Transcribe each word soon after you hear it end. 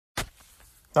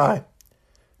Hi,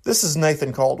 this is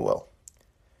Nathan Caldwell.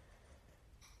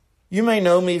 You may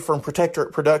know me from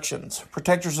Protectorate Productions,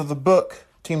 protectors of the book,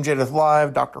 Team Jadeth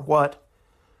Live, Dr. What.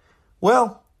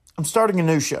 Well, I'm starting a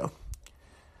new show.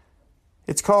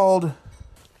 It's called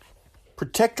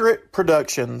Protectorate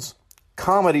Productions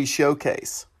Comedy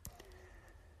Showcase.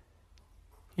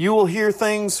 You will hear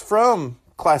things from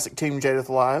classic Team Jadeth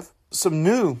Live, some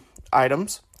new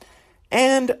items,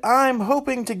 and I'm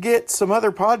hoping to get some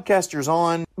other podcasters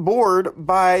on board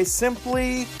by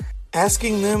simply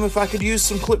asking them if I could use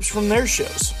some clips from their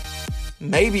shows.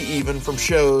 Maybe even from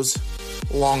shows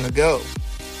long ago.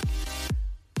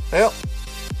 Well,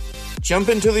 jump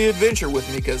into the adventure with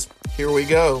me, because here we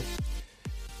go.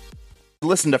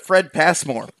 Listen to Fred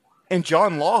Passmore and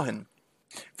John Lawhan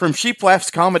from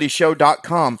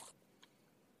sheeplaughscomedyshow.com.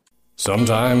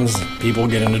 Sometimes people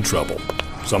get into trouble.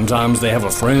 Sometimes they have a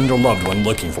friend or loved one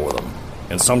looking for them.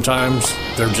 And sometimes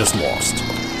they're just lost.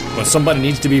 When somebody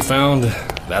needs to be found,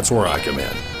 that's where I come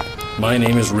in. My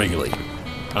name is Wrigley.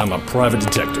 I'm a private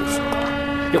detective.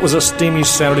 It was a steamy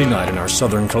Saturday night in our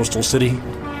southern coastal city,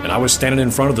 and I was standing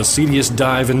in front of the seediest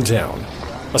dive in town,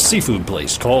 a seafood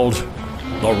place called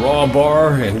the Raw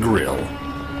Bar and Grill.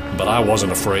 But I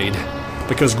wasn't afraid,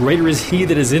 because greater is he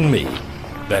that is in me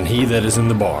than he that is in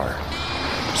the bar.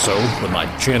 So, with my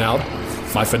chin out,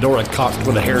 my fedora cocked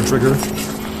with a hair trigger,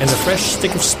 and a fresh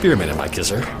stick of spearmint in my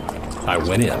kisser, I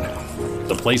went in.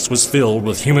 The place was filled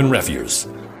with human refuse,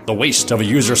 the waste of a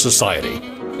user society.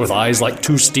 With eyes like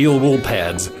two steel wool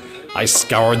pads, I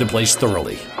scoured the place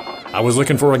thoroughly. I was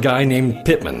looking for a guy named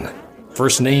Pittman,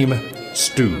 first name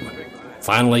Stu.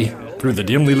 Finally, through the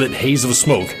dimly lit haze of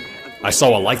smoke, I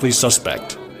saw a likely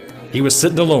suspect. He was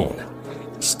sitting alone,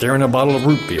 staring a bottle of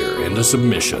root beer into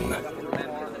submission.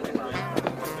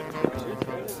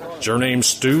 Is your name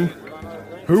Stu?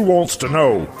 Who wants to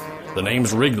know? The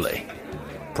name's Wrigley.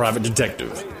 Private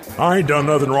detective. I ain't done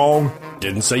nothing wrong.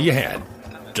 Didn't say you had.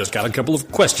 Just got a couple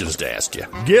of questions to ask you.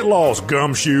 Get lost,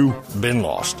 gumshoe. Been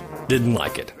lost. Didn't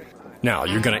like it. Now,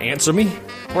 you're gonna answer me?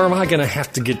 Or am I gonna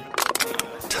have to get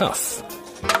tough?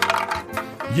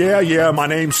 Yeah, my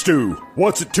name's Stu.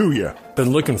 What's it to you? Been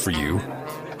looking for you.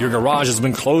 Your garage has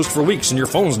been closed for weeks and your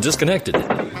phone's disconnected.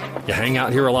 You hang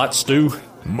out here a lot, Stu?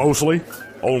 Mostly.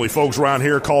 Only folks around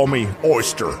here call me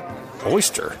Oyster.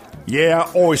 Oyster? Yeah,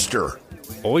 Oyster.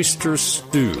 Oyster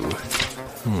Stew.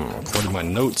 According to my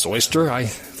notes, Oyster, I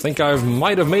think I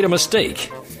might have made a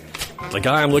mistake. The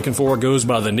guy I'm looking for goes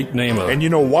by the nickname of... And you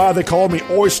know why they call me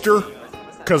Oyster?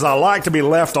 'Cause I like to be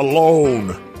left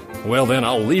alone. Well, then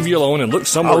I'll leave you alone and look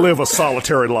somewhere... I live a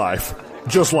solitary life,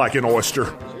 just like an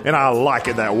oyster, and I like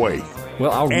it that way.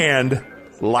 Well, And,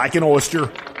 like an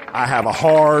oyster, I have a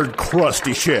hard,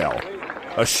 crusty shell.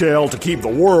 A shell to keep the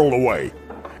world away,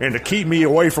 and to keep me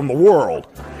away from the world.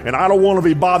 And I don't want to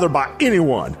be bothered by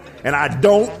anyone, and I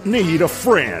don't need a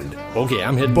friend. Okay,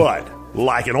 I'm hidden. But,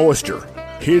 like an oyster,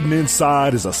 hidden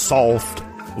inside is a soft,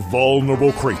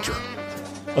 vulnerable creature.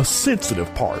 A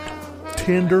sensitive part,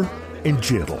 tender and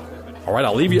gentle. All right,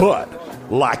 I'll leave you...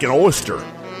 But, like an oyster,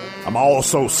 I'm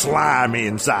also slimy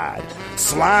inside.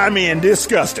 Slimy and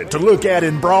disgusting to look at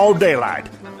in broad daylight.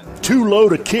 Too low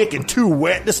to kick and too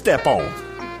wet to step on.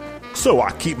 So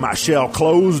I keep my shell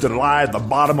closed and lie at the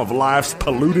bottom of life's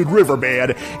polluted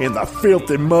riverbed in the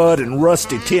filthy mud and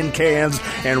rusty tin cans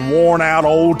and worn out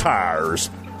old tires.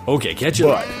 Okay, catch it.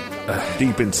 But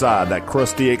deep inside that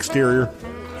crusty exterior,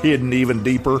 hidden even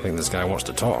deeper, I think this guy wants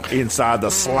to talk. inside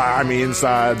the slimy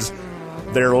insides,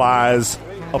 there lies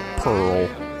a pearl.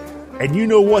 And you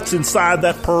know what's inside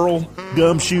that pearl,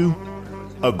 Gumshoe?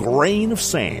 A grain of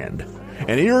sand.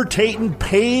 An irritating,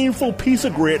 painful piece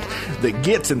of grit that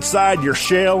gets inside your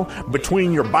shell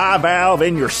between your bivalve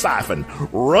and your siphon,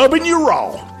 rubbing you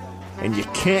raw. And you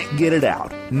can't get it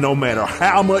out, no matter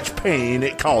how much pain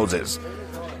it causes.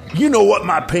 You know what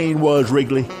my pain was,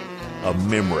 Wrigley? A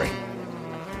memory.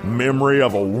 Memory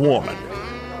of a woman.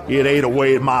 It ate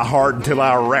away at my heart until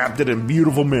I wrapped it in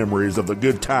beautiful memories of the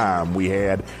good time we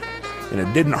had, and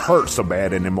it didn't hurt so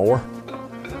bad anymore.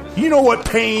 You know what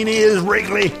pain is,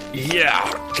 Wrigley? Yeah,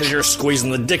 because you're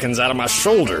squeezing the dickens out of my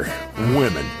shoulder.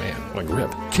 Women. Man, what a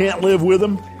grip. Can't live with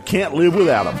them, can't live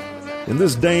without them. And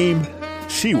this dame,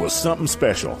 she was something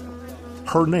special.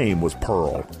 Her name was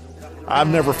Pearl. I've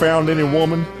never found any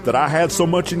woman that I had so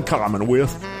much in common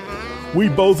with. We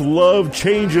both loved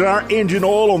changing our engine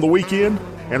oil on the weekend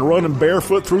and running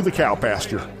barefoot through the cow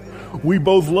pasture. We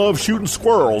both loved shooting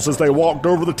squirrels as they walked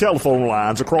over the telephone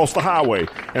lines across the highway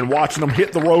and watching them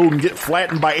hit the road and get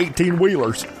flattened by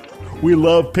 18-wheelers. We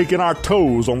loved picking our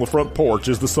toes on the front porch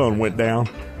as the sun went down,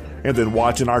 and then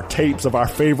watching our tapes of our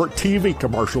favorite TV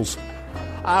commercials.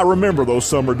 I remember those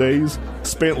summer days,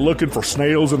 spent looking for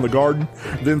snails in the garden,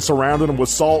 then surrounding them with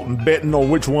salt and betting on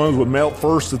which ones would melt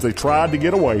first as they tried to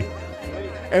get away.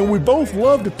 And we both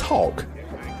loved to talk.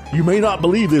 You may not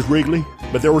believe this, Wrigley,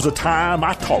 but there was a time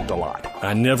I talked a lot.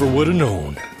 I never would have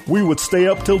known. We would stay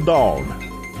up till dawn,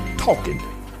 talking.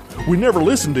 We never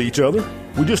listened to each other.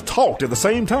 We just talked at the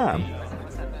same time.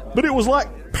 But it was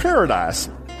like paradise.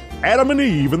 Adam and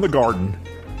Eve in the garden.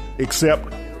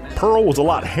 Except Pearl was a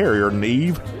lot hairier than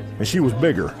Eve, and she was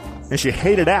bigger. And she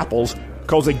hated apples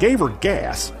because they gave her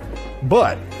gas.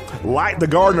 But, like the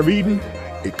Garden of Eden,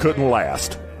 it couldn't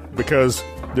last. Because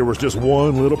there was just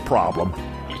one little problem.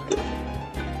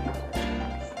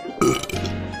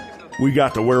 We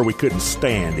got to where we couldn't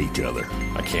stand each other.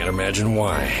 I can't imagine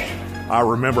why. I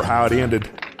remember how it ended.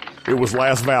 It was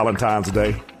last Valentine's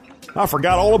Day. I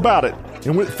forgot all about it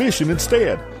and went fishing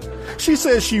instead. She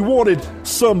says she wanted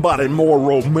somebody more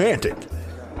romantic.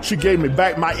 She gave me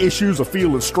back my issues of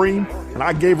Field and Stream, and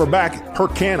I gave her back her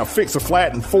can of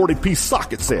Fix-A-Flat and 40-piece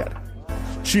socket set.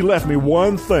 She left me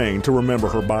one thing to remember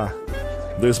her by.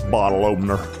 This bottle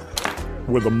opener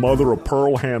with a mother of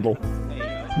pearl handle.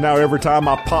 Now every time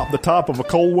I pop the top of a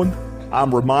cold one,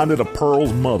 I'm reminded of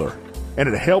Pearl's mother, and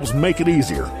it helps make it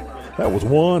easier. That was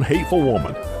one hateful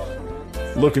woman.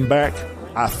 Looking back,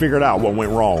 I figured out what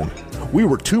went wrong. We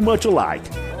were too much alike.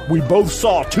 We both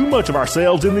saw too much of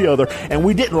ourselves in the other, and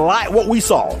we didn't like what we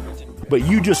saw. But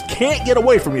you just can't get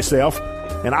away from yourself,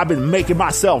 and I've been making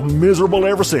myself miserable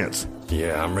ever since.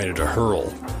 Yeah, I'm ready to hurl.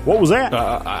 What was that?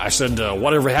 I said,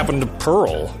 whatever happened to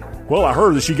Pearl? Well, I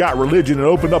heard that she got religion and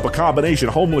opened up a combination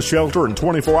homeless shelter and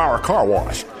 24-hour car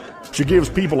wash. She gives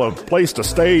people a place to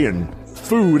stay and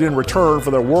food in return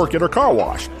for their work at her car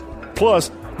wash.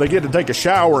 Plus, they get to take a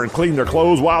shower and clean their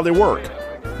clothes while they work.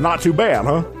 Not too bad,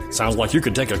 huh? Sounds like you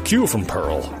could take a cue from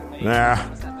Pearl. Nah,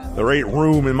 there ain't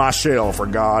room in my shell for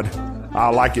God. I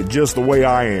like it just the way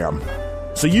I am.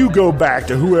 So you go back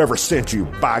to whoever sent you,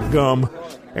 by gum,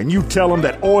 and you tell them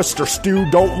that oyster stew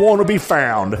don't want to be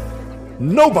found.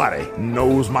 Nobody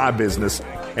knows my business,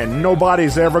 and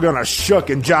nobody's ever gonna shuck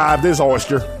and jive this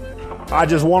oyster. I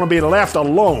just want to be left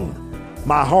alone.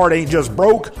 My heart ain't just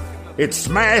broke. It's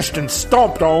smashed and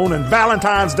stomped on, and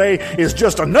Valentine's Day is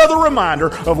just another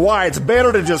reminder of why it's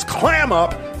better to just clam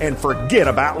up and forget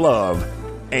about love.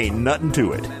 Ain't nothing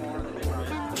to it.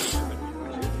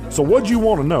 So what'd you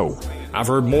want to know? I've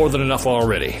heard more than enough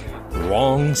already.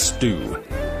 Wrong stew.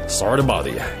 Sorry to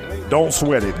bother you. Don't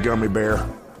sweat it, Gummy Bear.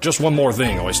 Just one more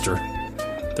thing, Oyster.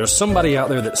 There's somebody out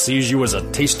there that sees you as a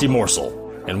tasty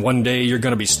morsel, and one day you're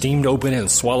going to be steamed open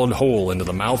and swallowed whole into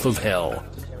the mouth of hell.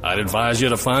 I'd advise you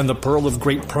to find the pearl of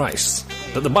great price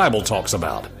that the Bible talks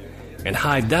about and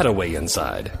hide that away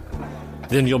inside.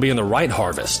 Then you'll be in the right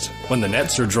harvest when the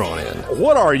nets are drawn in.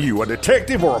 What are you, a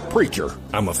detective or a preacher?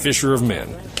 I'm a fisher of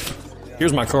men.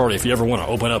 Here's my card if you ever want to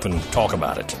open up and talk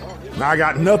about it. I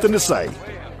got nothing to say.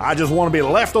 I just want to be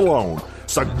left alone.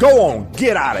 So go on,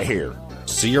 get out of here.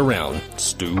 See you around,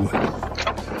 Stu.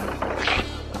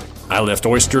 I left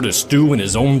Oyster to stew in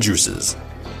his own juices.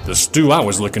 The stew I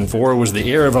was looking for was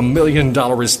the heir of $1 million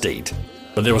estate,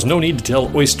 but there was no need to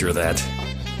tell Oyster that.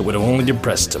 It would have only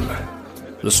depressed him.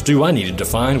 The stew I needed to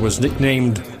find was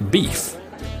nicknamed Beef,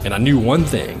 and I knew one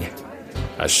thing.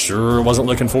 I sure wasn't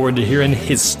looking forward to hearing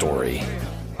his story.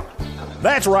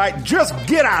 That's right, just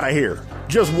get out of here.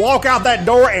 Just walk out that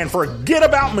door and forget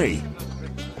about me.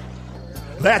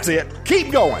 That's it,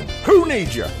 keep going. Who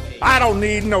needs you? I don't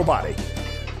need nobody.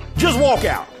 Just walk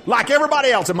out. Like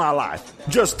everybody else in my life.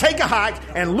 Just take a hike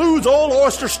and lose old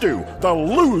Oyster Stew, the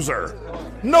loser.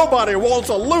 Nobody wants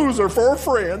a loser for a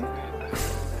friend.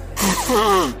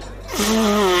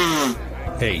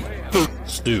 Hey,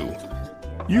 Stu.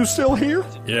 You still here?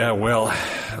 Yeah, well,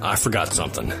 I forgot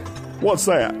something. What's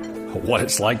that? What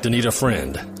it's like to need a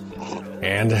friend.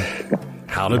 And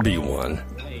how to be one.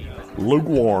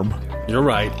 Lukewarm. You're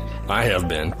right, I have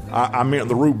been. I meant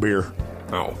the root beer.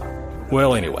 Oh.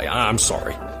 Well, anyway, I'm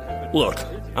sorry. Look,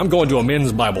 I'm going to a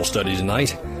men's Bible study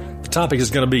tonight. The topic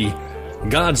is going to be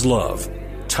God's love,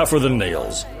 tougher than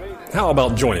nails. How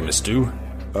about joining me, Stu?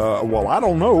 Well, I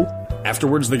don't know.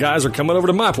 Afterwards, the guys are coming over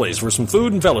to my place for some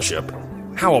food and fellowship.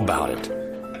 How about it?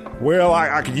 Well,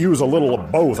 I could use a little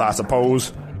of both, I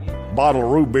suppose. Bottle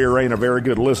of root beer ain't a very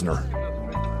good listener.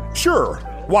 Sure,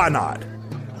 why not?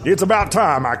 It's about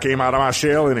time I came out of my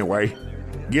shell anyway.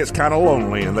 Gets kind of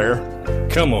lonely in there.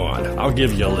 Come on, I'll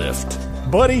give you a lift.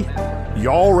 Buddy, you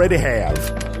already have.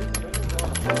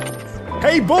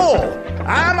 Hey, Bull,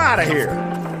 I'm out of here.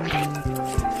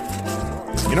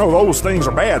 You know, those things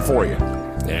are bad for you.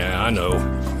 Yeah, I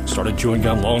know. Started chewing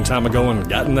gum a long time ago and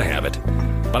got in the habit.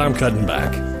 But I'm cutting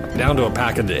back. down to a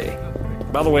pack a day.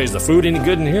 By the way, is the food any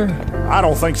good in here? I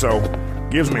don't think so.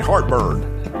 Gives me heartburn.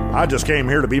 I just came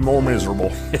here to be more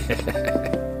miserable.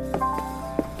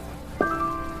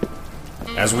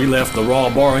 As we left the Raw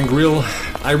Bar and Grill,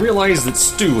 I realized that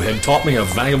Stu had taught me a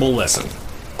valuable lesson.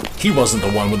 He wasn't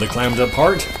the one with the clammed up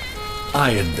heart.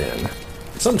 I had been.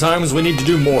 Sometimes we need to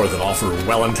do more than offer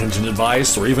well-intentioned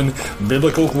advice or even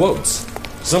biblical quotes.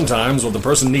 Sometimes what the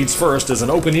person needs first is an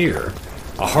open ear,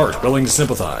 a heart willing to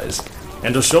sympathize,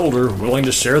 and a shoulder willing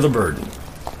to share the burden.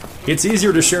 It's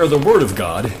easier to share the Word of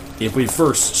God if we've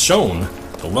first shown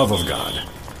the love of God.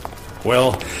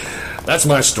 Well, that's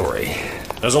my story.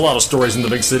 There's a lot of stories in the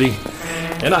big city,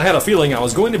 and I had a feeling I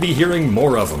was going to be hearing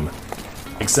more of them.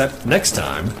 Except next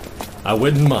time, I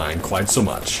wouldn't mind quite so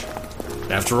much.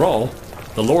 After all,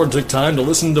 the Lord took time to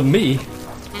listen to me,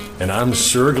 and I'm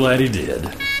sure glad He did.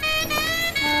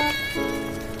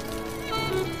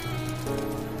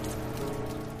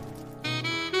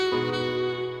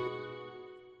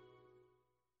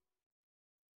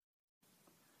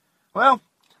 Well,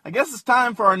 I guess it's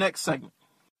time for our next segment.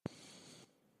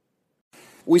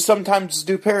 We sometimes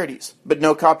do parodies, but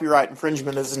no copyright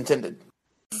infringement is intended.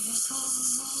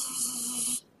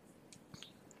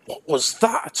 What was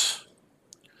that?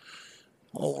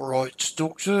 All right,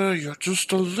 Doctor, you're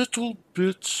just a little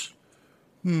bit,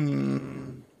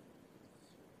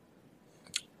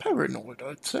 paranoid,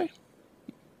 I'd say.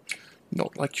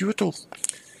 Not like you at all.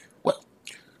 Well,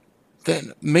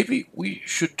 then maybe we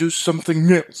should do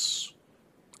something else.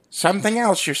 Something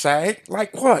else, you say?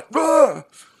 Like what?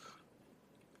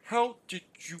 How did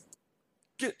you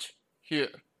get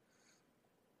here?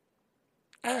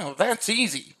 Oh, that's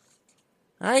easy.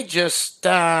 I just,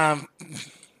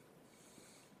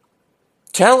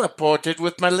 teleported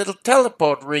with my little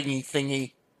teleport ringy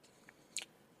thingy.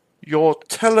 Your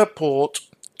teleport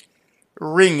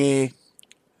ringy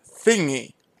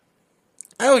thingy.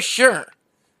 Oh, sure.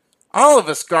 All of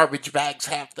us garbage bags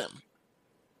have them.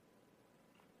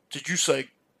 Did you say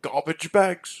garbage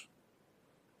bags?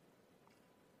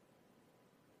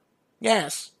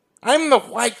 Yes, I'm the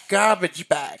white garbage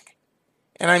bag.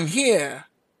 And I'm here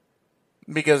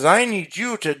because I need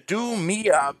you to do me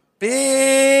a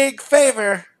big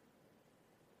favor.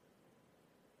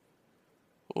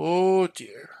 Oh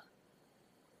dear.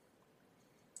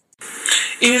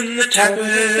 In the TARDIS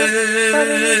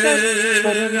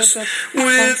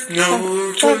with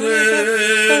no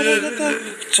toilet.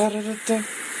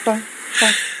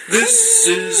 This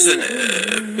is an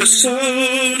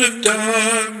episode of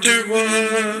Dr.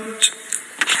 What?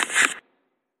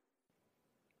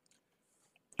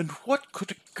 And what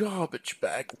could a garbage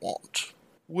bag want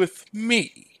with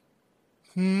me?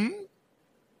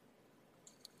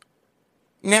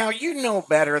 Now you know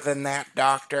better than that,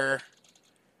 Doctor.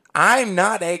 I'm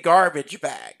not a garbage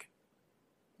bag.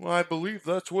 Well, I believe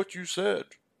that's what you said.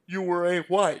 You were a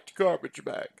white garbage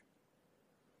bag.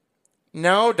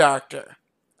 No, Doctor.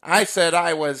 I said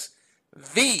I was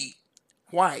the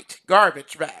white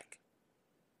garbage bag.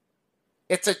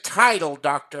 It's a title,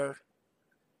 Doctor.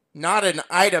 Not an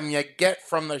item you get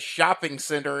from the shopping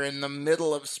center in the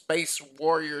middle of Space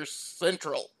Warrior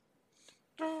Central.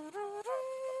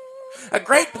 A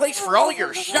great place for all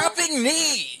your shopping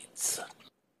needs.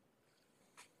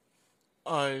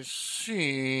 I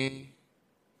see.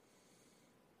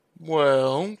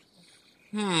 Well,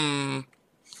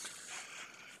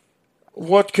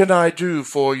 what can I do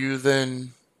for you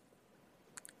then?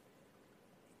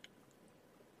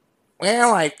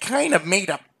 Well, I kind of made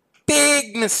a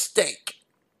big mistake.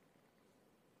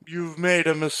 You've made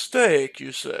a mistake,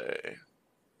 you say?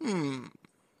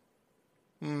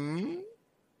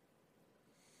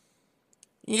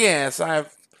 Yes,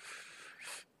 I've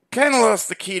kind of lost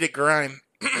the key to grime.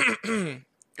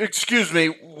 Excuse me,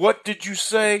 what did you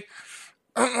say?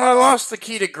 I lost the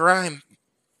key to grime.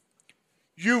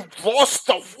 You lost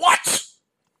the what?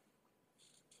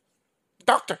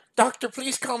 Doctor,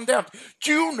 please calm down.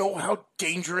 Do you know how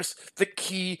dangerous the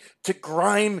key to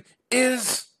grime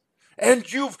is?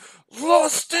 And you've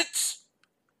lost it?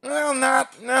 Well,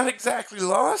 not exactly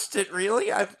lost it,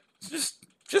 really. I've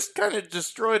just kind of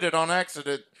destroyed it on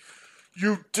accident.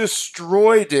 You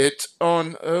destroyed it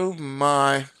on... Oh,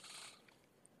 my.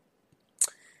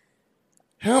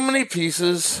 How many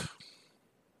pieces?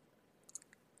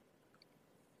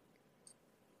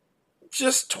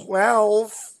 Just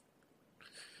 12.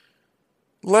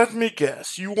 Let me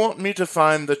guess. You want me to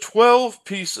find the 12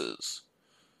 pieces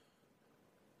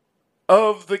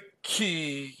of the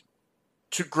key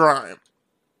to grime?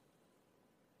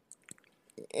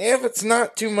 If it's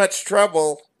not too much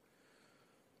trouble...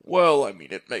 Well, I mean,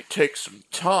 it may take some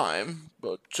time,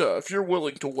 but if you're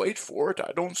willing to wait for it,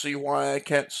 I don't see why I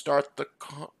can't start the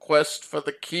quest for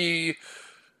the key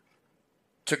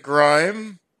to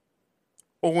Grime.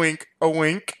 A wink, a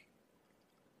wink.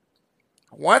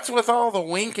 What's with all the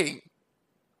winking?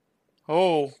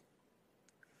 Oh,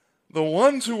 the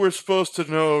ones who were supposed to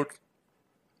know,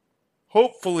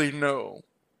 hopefully know.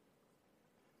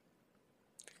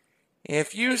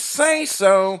 If you say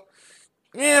so.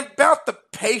 About the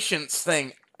patience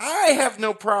thing, I have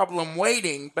no problem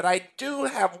waiting, but I do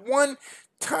have one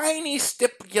tiny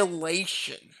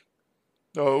stipulation.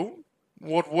 Oh?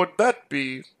 What would that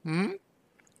be,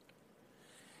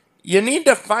 You need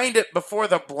to find it before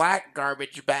the black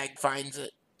garbage bag finds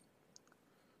it.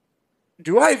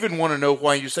 Do I even want to know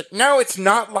why you said... No, it's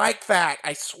not like that,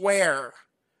 I swear.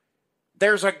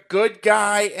 There's a good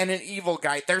guy and an evil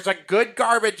guy. There's a good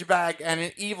garbage bag and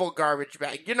an evil garbage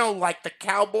bag. You know, like the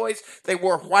cowboys, they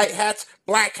wore white hats,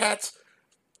 black hats.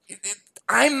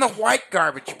 I'm the white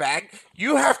garbage bag.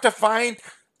 You have to find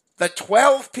the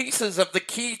 12 pieces of the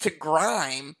key to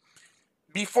Grime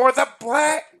before the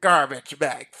black garbage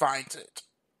bag finds it.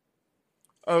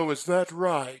 Oh, is that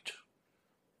right?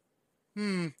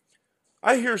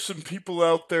 I hear some people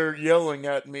out there yelling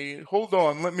at me. Hold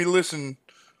on, let me listen.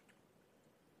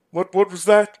 What was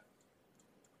that?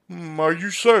 Are you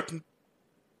certain?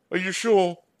 Are you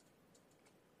sure?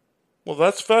 Well,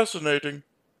 that's fascinating.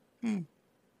 It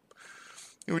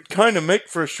would kind of make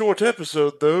for a short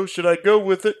episode, though. Should I go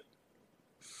with it?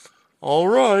 All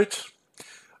right.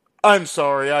 I'm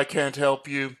sorry, I can't help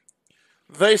you.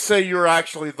 They say you're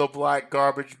actually the black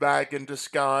garbage bag in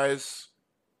disguise.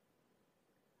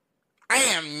 I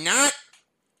am not.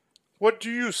 What do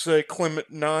you say,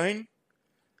 Clement 9?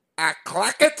 A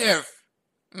clacative,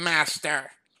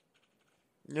 master.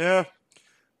 Yeah,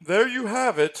 there you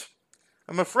have it.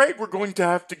 I'm afraid we're going to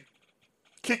have to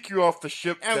kick you off the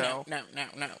ship now. No.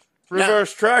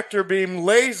 Reverse tractor beam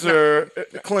laser,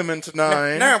 Clement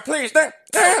 9. No, please,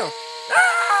 no.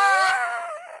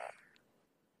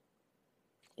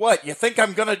 What, you think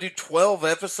I'm gonna do 12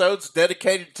 episodes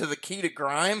dedicated to the key to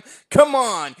Grime? Come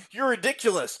on, you're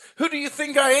ridiculous. Who do you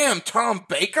think I am, Tom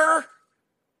Baker?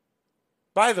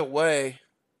 By the way,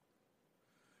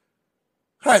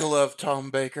 I love Tom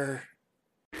Baker.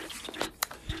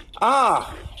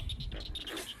 Ah,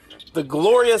 the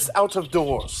glorious out of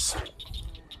doors.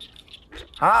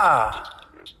 Ah,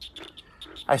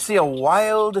 I see a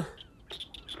wild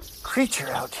creature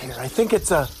out here. I think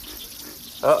it's a...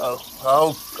 Oh,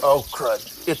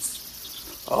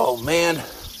 crud. Oh, man.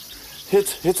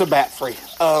 It's a bat free.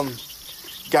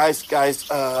 Guys,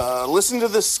 listen to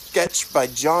this sketch by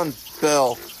John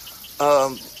Bell.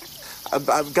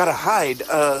 I've got to hide.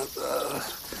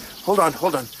 Hold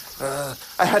on.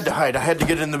 I had to hide. I had to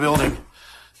get in the building.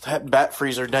 That bat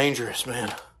frees are dangerous,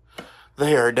 man.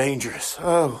 They are dangerous.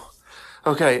 Oh,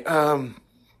 okay. I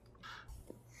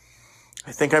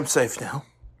think I'm safe now.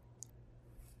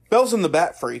 Bells in the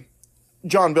Bat Free,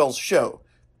 John Bell's show,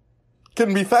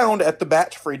 can be found at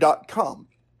thebatfree.com,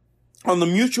 on the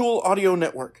Mutual Audio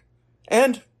Network,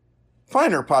 and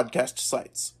finer podcast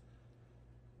sites.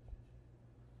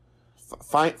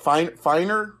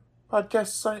 Finer podcast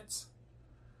sites?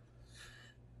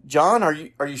 John, are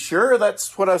you sure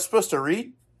that's what I was supposed to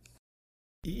read?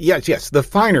 Yes, the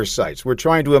finer sites. We're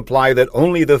trying to imply that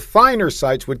only the finer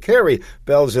sites would carry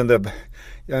bells in the...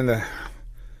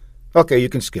 Okay, you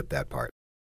can skip that part.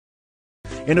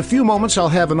 In a few moments, I'll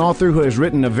have an author who has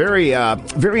written a very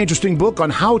interesting book on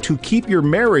how to keep your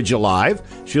marriage alive.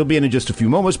 She'll be in just a few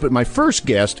moments, but my first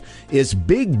guest is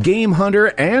big game hunter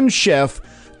and chef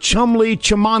Chumley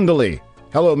Cholmondeley.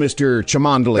 Hello, Mr.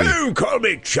 Cholmondeley. Oh, call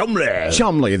me Chumley.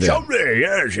 Chumley, then. Chumley,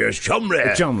 yes,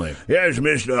 Chumley. Chumley. Yes,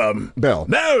 Mr. Bell.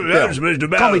 No, yes, Bell. Mr.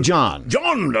 Bell. Call me John.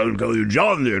 John, I'll call you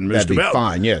John then, Mr. That'd be Bell.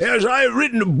 fine, yes. Yes, I've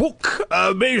written a book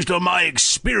based on my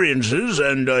experiences,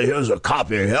 and here's a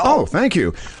copy here. Oh, thank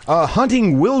you.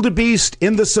 Hunting wildebeest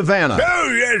in the savannah.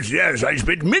 Oh, yes, I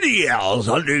spent many years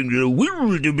hunting the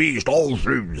wildebeest all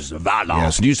through the savannah.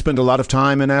 Yes, do you spend a lot of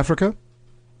time in Africa?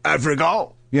 Africa?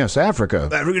 Yes, Africa.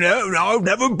 Africa, no, I've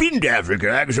never been to Africa,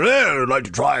 actually. I'd like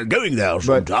to try going there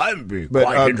sometime. It'd be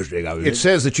quite interesting. It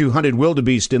says that you hunted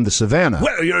wildebeest in the savannah.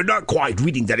 Well, you're not quite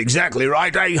reading that exactly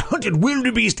right. I hunted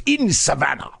wildebeest in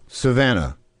Savannah.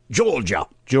 Savannah. Georgia.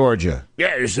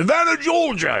 Yes, Savannah,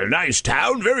 Georgia. Nice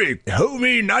town, very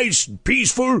homey, nice,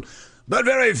 peaceful, but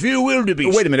very few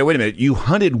wildebeest. Wait a minute. You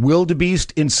hunted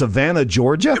wildebeest in Savannah,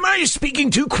 Georgia? Am I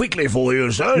speaking too quickly for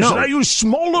you, sir? No. Should I use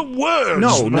smaller words?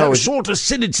 No. Shorter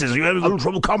sentences. You have a little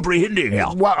trouble comprehending here.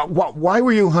 Why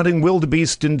were you hunting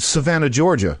wildebeest in Savannah,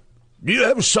 Georgia? Do you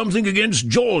have something against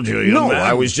Georgia, young No, man?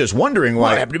 I was just wondering Well,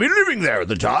 I why. happened to be living there at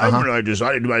the time, and I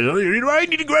decided to myself, I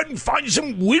need to go out and find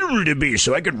some wildebeest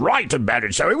so I could write about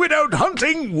it. So I went out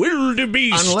hunting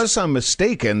wildebeest. Unless I'm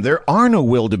mistaken, there are no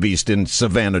wildebeest in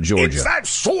Savannah, Georgia. It's that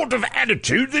sort of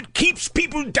attitude that keeps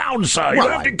people down, sir. Well,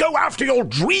 You have to go after your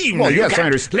dream. Well, you yes, I can't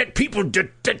understand. let people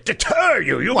deter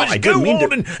you. You Well, I must didn't go mean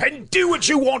on and do what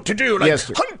you want to do, like Yes,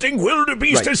 sir. hunting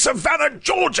wildebeest Right. in Savannah,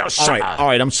 Georgia, sir. All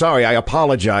right, I'm sorry. I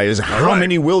apologize. How right.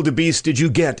 many wildebeest did you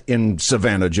get in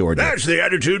Savannah, Georgia? That's the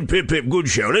attitude, Pip Pip Good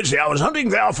Show. Let's see, I was hunting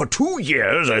there for 2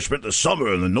 years. I spent the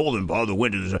summer in the northern part of the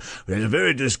winter. There's a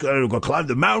very climbed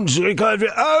the mountains.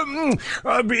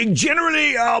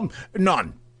 Generally,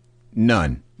 none.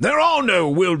 None. There are no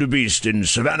wildebeest in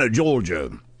Savannah,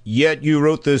 Georgia. Yet you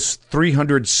wrote this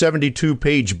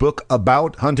 372-page book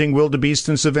about hunting wildebeest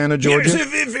in Savannah, Georgia?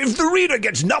 Yes, if the reader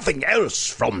gets nothing else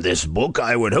from this book,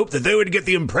 I would hope that they would get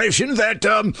the impression that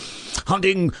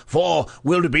hunting for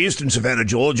wildebeest in Savannah,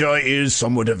 Georgia is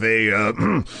somewhat of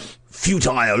a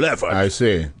futile effort. I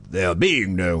see. There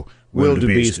being no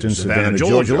Wildebeest in Savannah,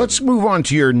 Georgia. Let's move on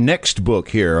to your next book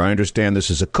here. I understand this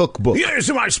is a cookbook. Yes,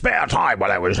 in my spare time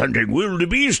while I was hunting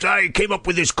wildebeest, I came up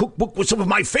with this cookbook with some of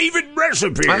my favorite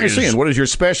recipes. I see. And what is your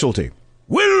specialty?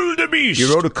 Wildebeest!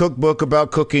 You wrote a cookbook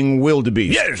about cooking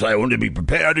wildebeest. Yes, I want to be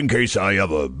prepared in case I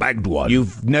ever bagged one.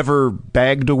 You've never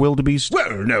bagged a wildebeest?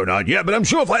 Well, no, not yet, but I'm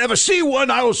sure if I ever see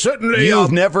one, I'll certainly...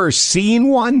 You've never seen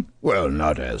one? Well,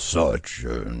 not as such,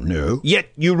 no. Yet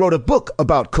you wrote a book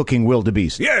about cooking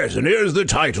wildebeest. Yes, and here's the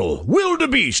title.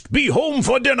 Wildebeest, be home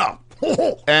for dinner.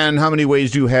 And how many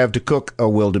ways do you have to cook a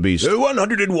wildebeest?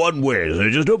 101 ways. I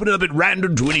just open it up at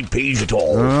random to any page at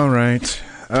all. All right.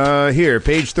 Here,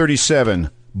 page 37.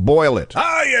 Boil it.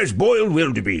 Ah, yes, boiled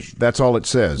wildebeest. That's all it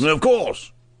says. Of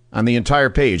course. On the entire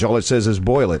page, all it says is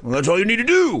boil it. Well, that's all you need to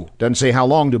do. Doesn't say how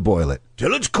long to boil it.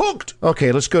 Till it's cooked.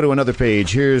 Okay, let's go to another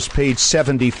page. Here's page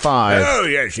 75. Oh,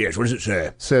 yes. What does it say?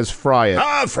 It says fry it.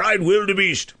 Ah, fried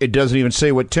wildebeest. It doesn't even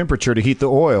say what temperature to heat the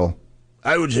oil.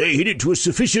 I would say heat it to a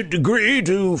sufficient degree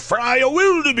to fry a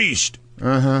wildebeest.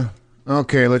 Uh-huh.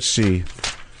 Okay, let's see.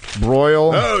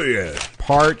 Broil. Oh, yeah.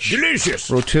 Parch. Delicious.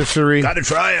 Rotisserie. Gotta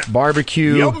try it.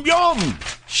 Barbecue. Yum, yum.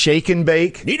 Shake and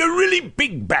bake. Need a really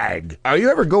big bag. Are you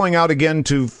ever going out again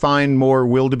to find more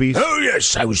wildebeest? Oh,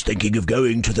 yes. I was thinking of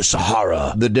going to the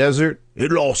Sahara. The desert?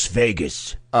 In Las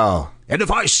Vegas. Oh. And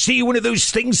if I see one of those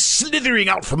things slithering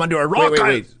out from under a rock...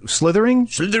 Wait. Slithering?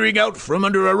 Slithering out from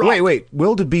under a rock. Wait.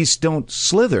 Wildebeest don't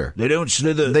slither. They don't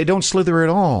slither. They don't slither at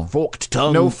all. Forked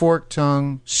tongue. No forked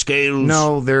tongue. Scales.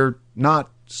 No, they're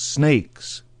not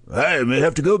snakes. I may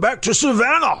have to go back to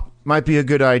Savannah. Might be a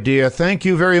good idea. Thank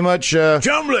you very much,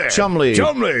 Chumley.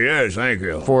 Chumley, Yes, thank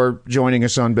you. for joining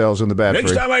us on Bells in the Bat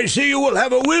Next Free. time I see you, we'll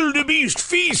have a wildebeest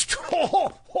feast.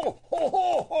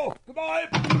 Goodbye.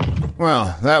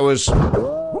 Well, that was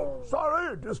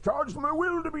Sorry, discharged my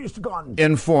wildebeest gun.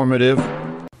 informative.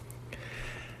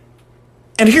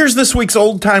 And here's this week's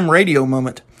old time radio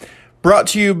moment, brought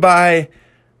to you by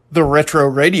the Retro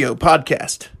Radio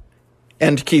Podcast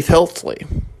and Keith Helsley.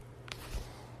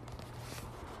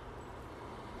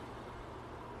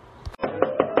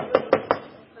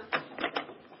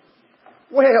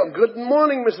 Well, good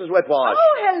morning, Mrs. Wetwash.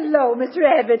 Oh, hello, Mr.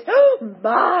 Abbott. Oh,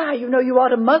 my, you know you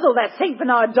ought to muzzle that St.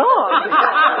 Bernard dog.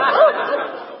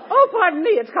 Oh, pardon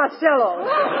me, it's Costello.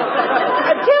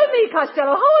 Tell me,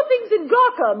 Costello, how are things in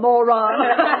Gawker, moron?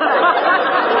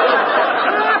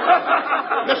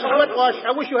 Mrs. Wetwash,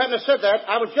 I wish you hadn't have said that.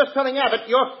 I was just telling Abbott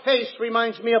your face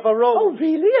reminds me of a rose. Oh,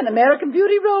 really? An American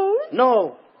Beauty rose?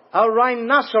 No, a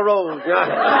rhinoceros.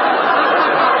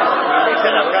 Hey,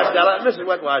 shut up, Costello. Mrs.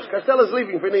 Wetwash, Costello's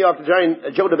leaving for New York to join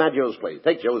Joe DiMaggio's place.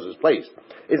 Take Joe's place.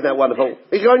 Isn't that wonderful?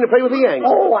 He's going to play with the Yanks.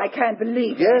 Oh, I can't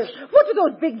believe it. Yes. What do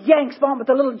those big Yanks want with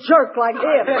a little jerk like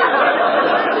him?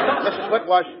 Mrs.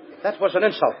 Wetwash, that was an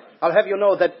insult. I'll have you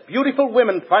know that beautiful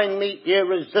women find me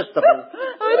irresistible.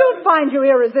 I don't find you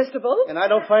irresistible. And I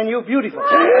don't find you beautiful.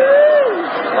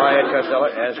 Quiet, Costello.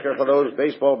 Ask her for those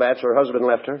baseball bats her husband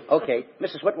left her. Okay.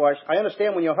 Mrs. Whitwash, I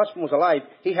understand when your husband was alive,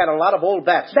 he had a lot of old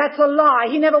bats. That's a lie.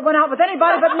 He never went out with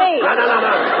anybody but me. No,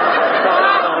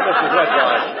 Mrs.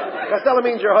 Whitwash. Costello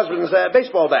means your husband's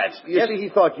baseball bats. You see, he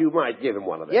thought you might give him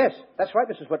one of them. Yes, that's right,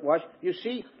 Mrs. Whitwash. You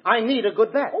see, I need a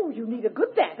good bat. Oh, you need a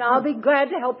good bat. I'll be glad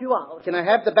to help you out. Can I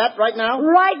have the bat right now?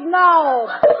 Right now.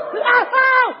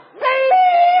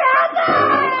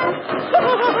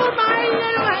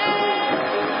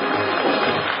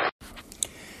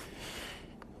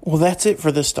 Well, that's it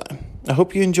for this time. I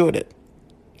hope you enjoyed it.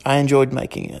 I enjoyed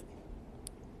making it.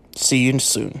 See you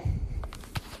soon.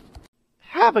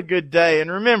 Have a good day,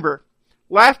 and remember,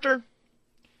 laughter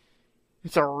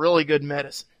It's a really good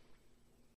medicine.